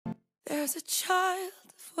There's a child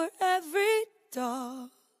for every doll,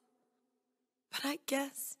 but I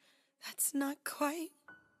guess that's not quite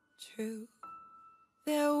true.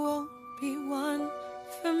 There won't be one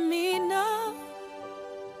for me now,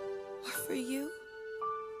 or for you,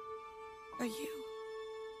 or you,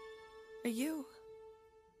 or you.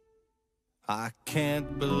 I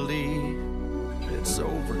can't believe it's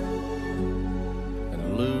over,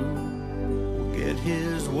 and Lou will get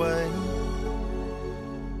his way.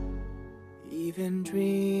 Even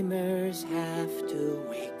dreamers have to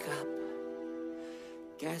wake up.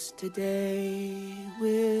 Guess today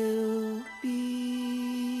will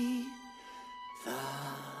be the...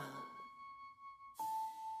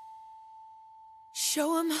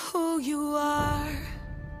 Show 'em who you are.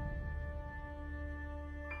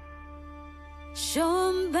 Show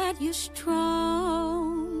 'em that you're strong.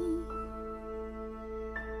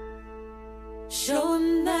 Show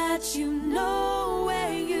 'em that you know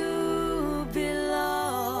where you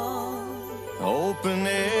belong. Open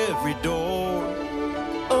every door.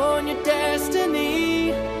 Own your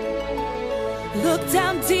destiny. Look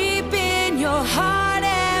down deep in your heart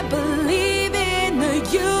and believe in the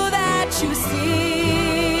you that you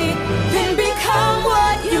see. Then become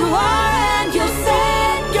what you are and you'll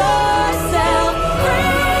set yourself free.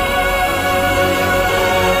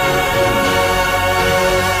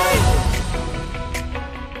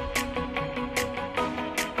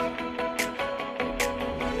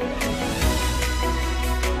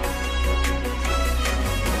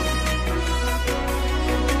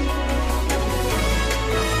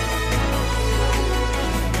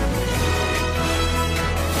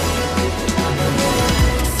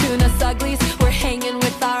 Soon us uglies, we're hanging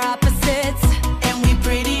with our opposites, And we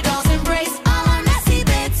pretty dolls embrace all our messy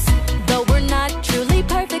bits. though we're not truly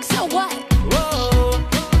perfect, so what? Whoa,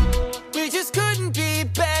 we just couldn't be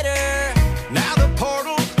better. Now the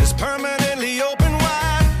portal is permanently open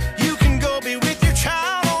wide. You can go be with your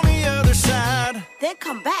child on the other side. Then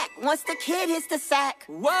come back once the kid hits the sack.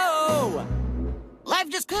 Whoa, life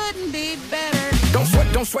just couldn't be better.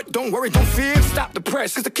 Don't sweat, don't worry, don't fear. Stop the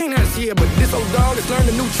press, cause the king has here. But this old dog has learned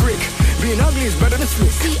a new trick. Being ugly is better than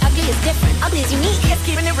slick. See, ugly is different, ugly is unique. It's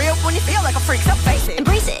keeping it real when you feel like a freak, so face it.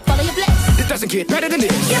 Embrace it, follow your bliss. It doesn't get better than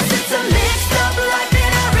this. Yes, it's a mixed up life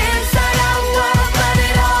in a